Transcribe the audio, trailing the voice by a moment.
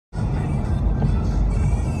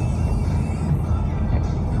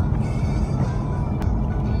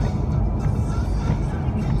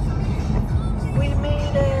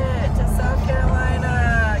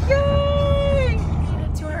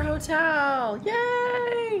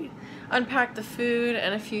Yay! Unpacked the food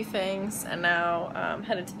and a few things, and now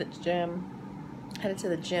headed to the gym. Headed to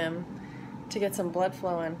the gym to get some blood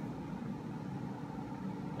flowing.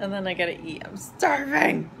 And then I gotta eat. I'm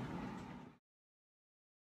starving!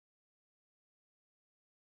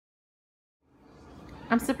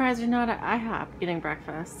 I'm surprised you're not at IHOP eating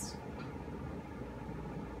breakfast.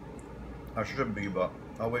 I should be, but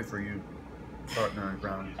I'll wait for you partner and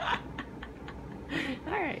ground.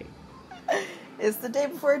 Alright. It's the day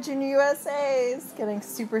before Junior USAs. Getting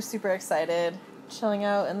super, super excited. Chilling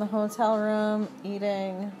out in the hotel room,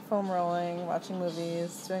 eating, foam rolling, watching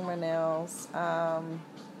movies, doing my nails.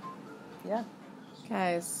 Yeah.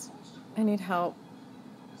 Guys, I need help.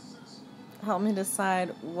 Help me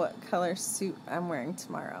decide what color suit I'm wearing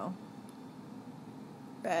tomorrow.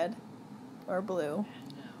 Red or blue?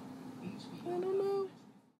 I don't know.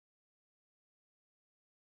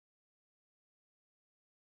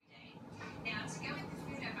 Now, to go with the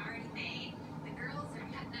food I've already made, the girls are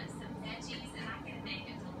cutting up some veggies, and I'm going to make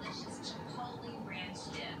a delicious chipotle ranch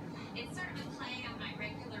dip. It's sort of a play on my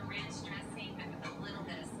regular ranch dressing, but with a little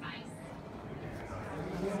bit of spice.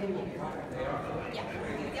 Yeah. Yep.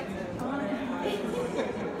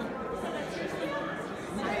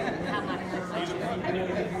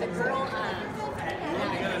 The girl,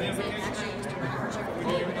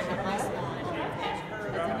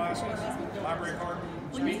 library card,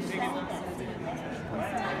 speeding ticket.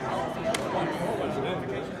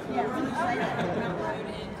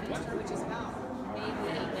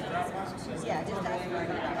 Yeah, just that.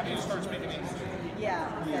 I need to start speaking English. Yeah.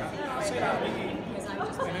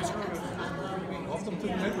 Welcome to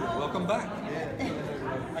the neighborhood. Welcome back.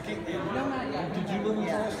 I can't. No, not yet. Did you live in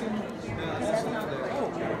Boston?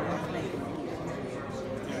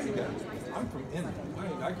 I'm from Indy.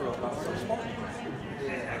 I grew up out of Spartan.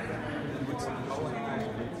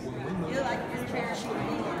 You like this chair?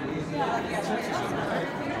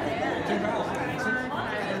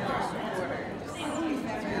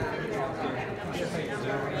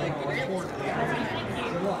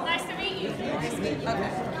 Nice to meet you.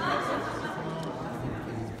 Okay.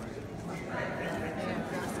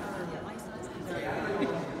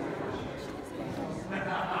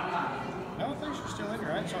 I don't think she's still in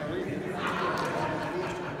here. I saw her leaving.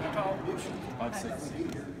 How tall? 5'6".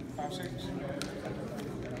 5'6".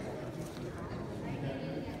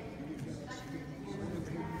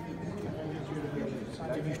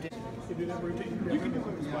 You do that routine? You can do it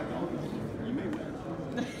with my dog. You may win.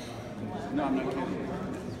 No, I'm not kidding.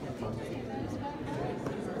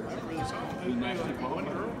 That really sounds. Who's name is it? One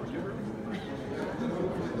girl or two girls?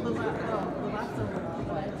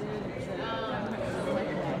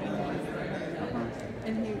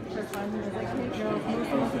 And he, for fun, he was like, hey girls, so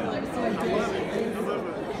I did.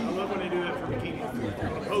 I love when they do that for bikini. On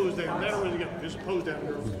a pose down. That always get just pose down,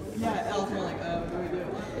 girls. Yeah, elves were like, what do we do?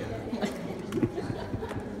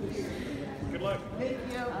 Good luck. Thank you.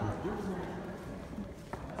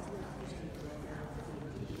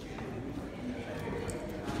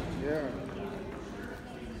 Yeah.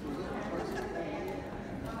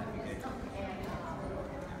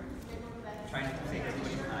 Trying to take as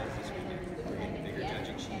much time as we can. Bigger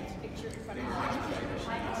judging sheets.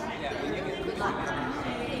 Yeah, we can get good luck.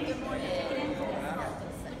 Good morning.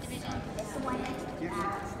 That's the one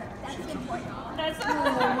that's important. That's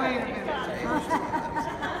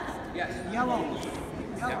Yes. Yellow.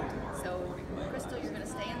 Yeah. So, Crystal, you're going to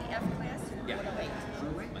stay in the F class. Yeah. 108.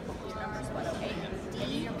 Your number's 108. And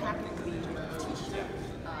in your packet will be your t-shirt,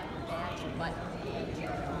 your badge, your button, and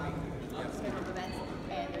your schedule of events.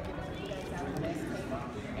 And they're giving you guys out the last table.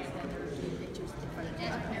 And then there's your pictures in front of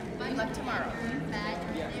them. Good luck tomorrow.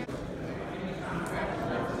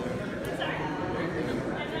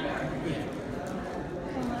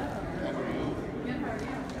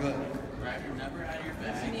 Good. Grab your number out of your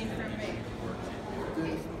bag.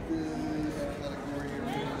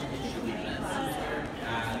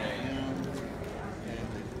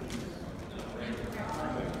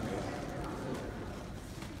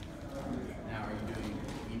 Now, are you doing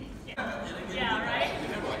bikini? Yeah, right?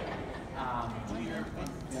 Good boy. There we go.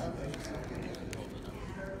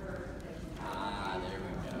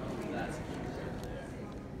 That's good.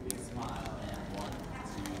 Big smile. And 1,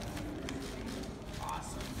 2.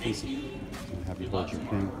 Awesome. Thank you. Have you hold your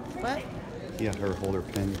pin? What? Yeah, her hold her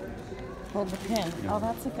pin. Hold the pin. Oh,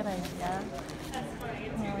 that's a good idea. Oh,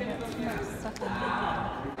 we got too much stuff in here.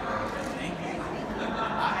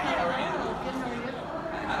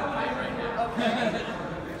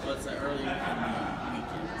 So it's the early weekends.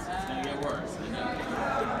 It's going to get worse. I know.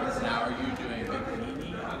 Now, are you doing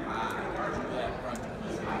bikini? That front.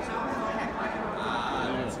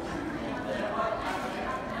 That's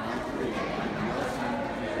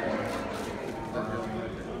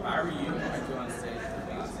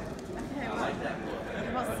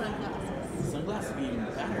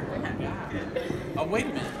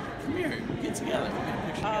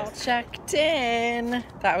All checked in.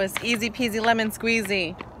 That was easy peasy lemon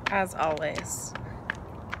squeezy, as always.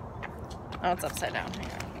 Oh, it's upside down.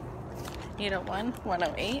 Hang on. 801,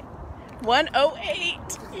 108. 108!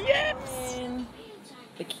 Yes!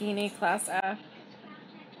 Bikini Class F,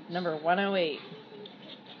 number 108.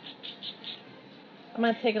 I'm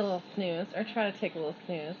gonna take a little snooze, or try to take a little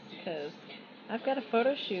snooze, because I've got a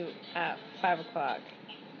photo shoot at 5 o'clock.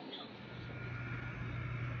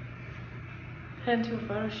 Head to a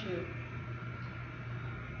photo shoot.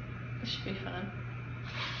 This should be fun.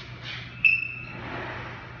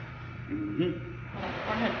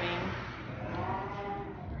 Forehead beam.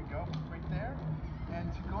 Go, right there.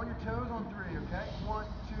 And go on your toes on 3, okay? 1,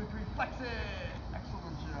 2, 3, flex it!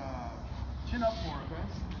 Excellent job. Chin up more, okay?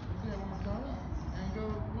 Let's do that one more time. And go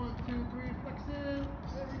 1, 2, 3, flex it.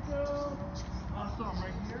 There we go. Awesome,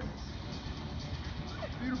 right here.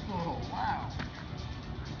 Beautiful, wow.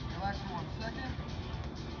 Relax for 1 second.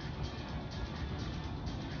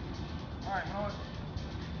 All right, well,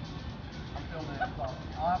 I'm filming it, it's awesome.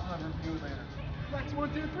 I'll have to review it later. Flex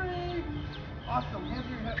 1, 2, 3. Awesome, hands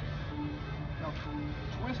to your hip. Now,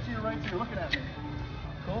 twist to your right so you're looking at me.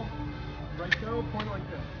 Cool. Right toe, point it like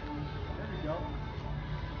this. There we go.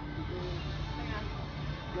 Hang on.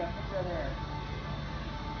 Yeah, fix that hair.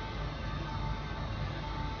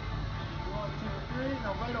 1, 2, 3.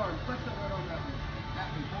 Now right arm, flex that right arm at me.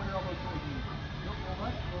 Point your elbow towards me. Nope, go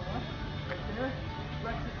left, right there.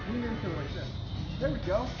 Flex it, lean into it like this. There we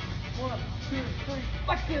go. 1, 2, 3,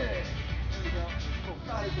 flex it! There we go. Cool.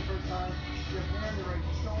 Got it the first time. Your hand, the right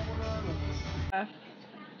shoulder.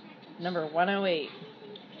 Number 108.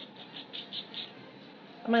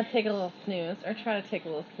 I'm gonna take a little snooze, or try to take a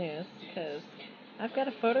little snooze, because I've got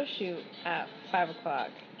a photo shoot at 5 o'clock.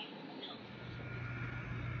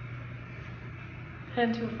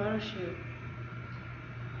 Head to a photo shoot.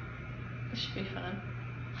 This should be fun.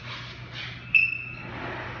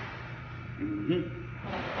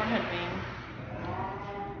 Forehead beam.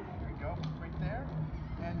 Go, right there.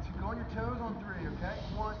 And go on your toes on 3, okay?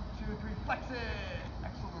 1, 2, 3, flex it!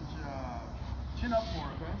 Excellent job. Chin up more,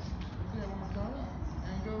 okay? Let's do that one more time.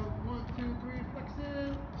 And go 1, 2, 3, flex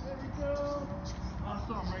it. There we go.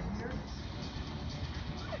 Awesome, right here.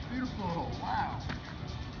 Beautiful, wow.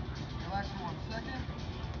 Relax for 1 second.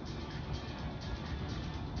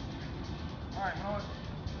 All right, well,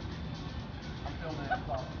 I'm filming it, it's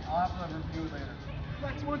awesome. I'll have to review it later.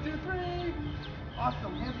 Flex 1, 2, 3.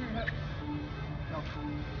 Awesome, hands to your hip. Now,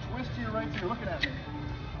 twist to your right so you're looking at me.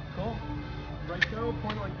 Cool. Right toe,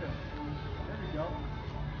 point it like this. There we go.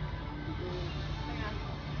 Hang on.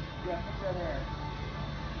 Yeah, fix that hair.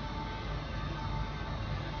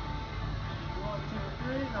 1,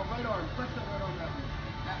 2, 3. Now right arm, flex that right arm at me.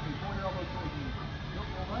 Point your elbow towards me. Nope,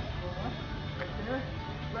 go left, right there.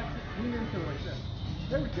 Flex it, lean into it like this.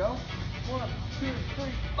 There we go. 1, 2,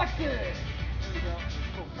 3, flex it! There we go.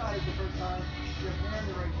 Cool. Got it the first time. Your hand,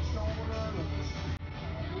 the right shoulder.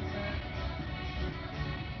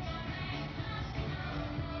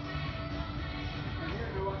 And here,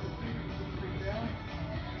 go up to 3, straight down.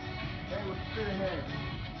 And with straight ahead.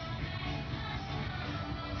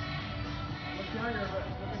 Look down your left,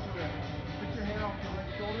 look at your left. Pick your hand off your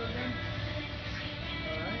right shoulder again.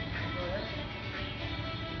 Alright, go ahead.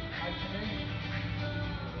 High chin.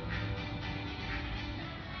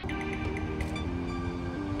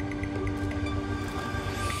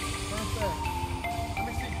 Perfect. Let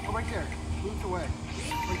me see. Go right there. Glutes away.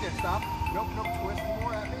 Right there. Stop. Nope, nope. Twist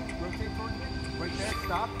more at me. Rotate towards me. Right there.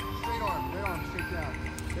 Stop. Straight arm. Right arm straight down.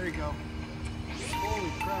 There you go.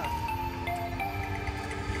 Holy crap.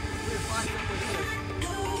 Do your bicep like this.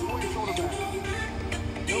 Pull your shoulder back.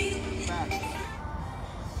 Nope. Back.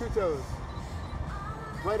 2 toes.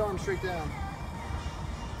 Right arm straight down.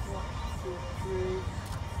 1, 2, 3.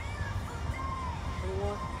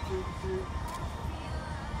 1, 2, 3.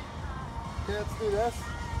 Okay, let's do this.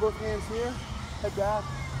 Both hands here. Head back.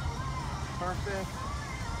 Perfect.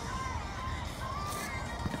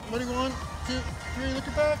 Ready? 1, 2, 3. Look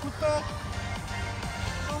back. Look back.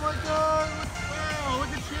 Oh my God! Wow!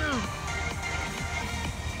 Look at you.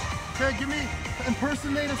 Okay, give me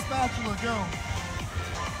impersonate a spatula. Go.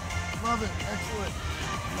 Love it. Excellent.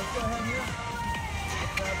 Let's go ahead here.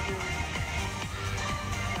 Let's have you.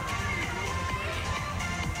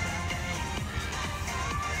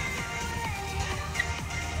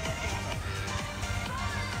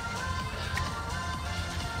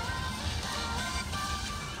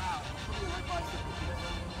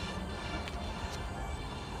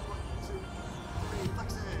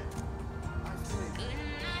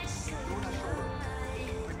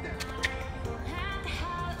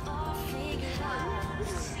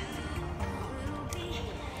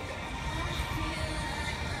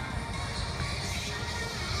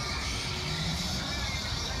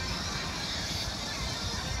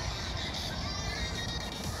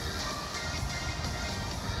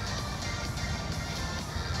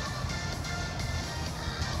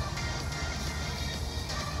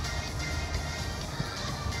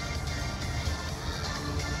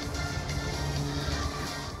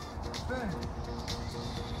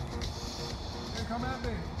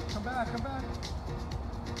 back, come back.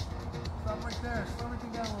 Stop right there. Slow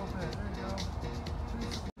everything down a little bit. There you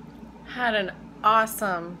go. Had an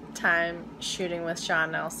awesome time shooting with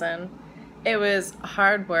Sean Nelson. It was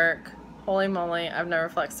hard work. Holy moly, I've never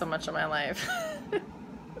flexed so much in my life.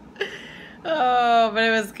 Oh, but it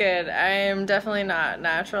was good. I am definitely not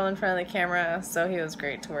natural in front of the camera, so he was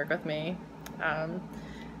great to work with me.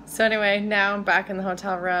 So anyway, now I'm back in the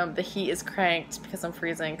hotel room. The heat is cranked because I'm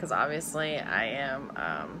freezing, because obviously I am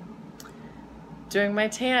doing my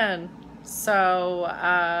tan. So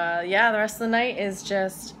yeah, the rest of the night is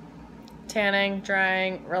just tanning,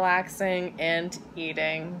 drying, relaxing, and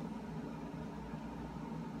eating.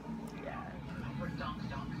 Yeah.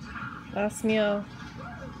 Last meal.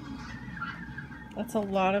 That's a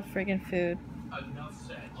lot of friggin' food.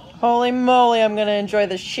 Holy moly, I'm gonna enjoy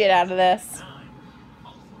the shit out of this.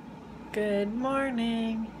 Good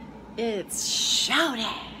morning. It's show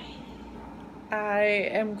day. I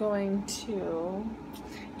am going to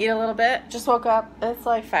eat a little bit. Just woke up. It's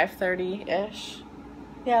like 5:30-ish.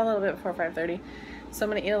 Yeah, a little bit before 5:30. So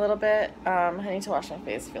I'm gonna eat a little bit. I need to wash my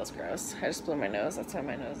face. It feels gross. I just blew my nose. That's why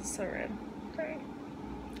my nose is so red. Sorry.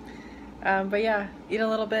 But yeah, eat a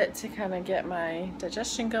little bit to kind of get my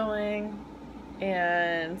digestion going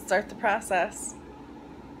and start the process.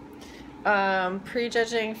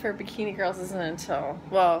 Prejudging for bikini girls isn't until,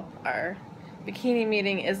 well, our bikini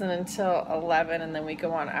meeting isn't until 11, and then we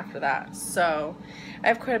go on after that. So I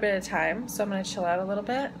have quite a bit of time, so I'm going to chill out a little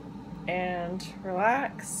bit and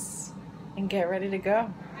relax and get ready to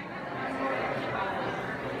go.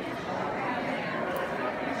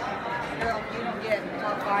 Girl, if you don't get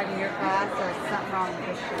top 5 in your class, there's something wrong with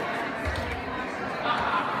this shit.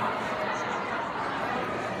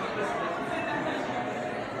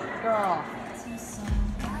 Girl.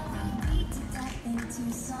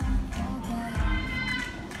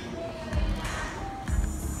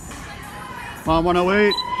 Come on,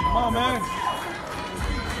 108. Come on, man.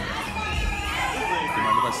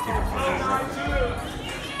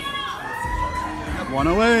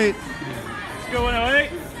 108. Let's go,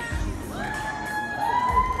 108.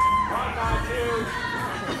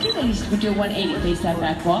 Please put your 180 face that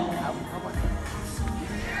back walk.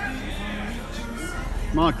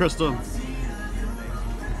 Come on, Crystal.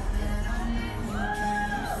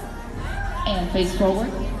 And face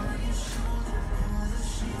forward.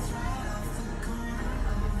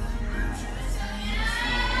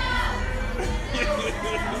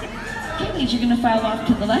 Okay, ladies, you're going to file off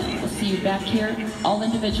to the left. We'll see you back here all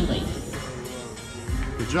individually.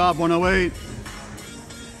 Good job, 108.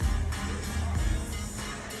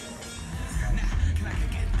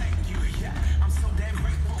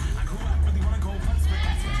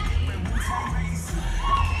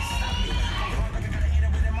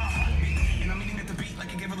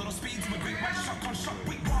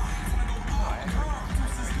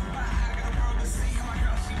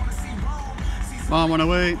 Come on,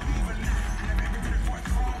 108.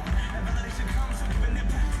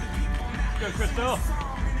 Go, Crystal.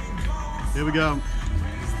 Here we go.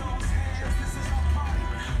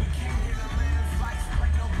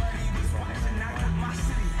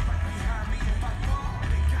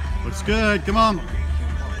 Looks good. Come on.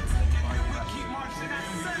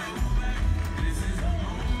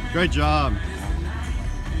 Great job.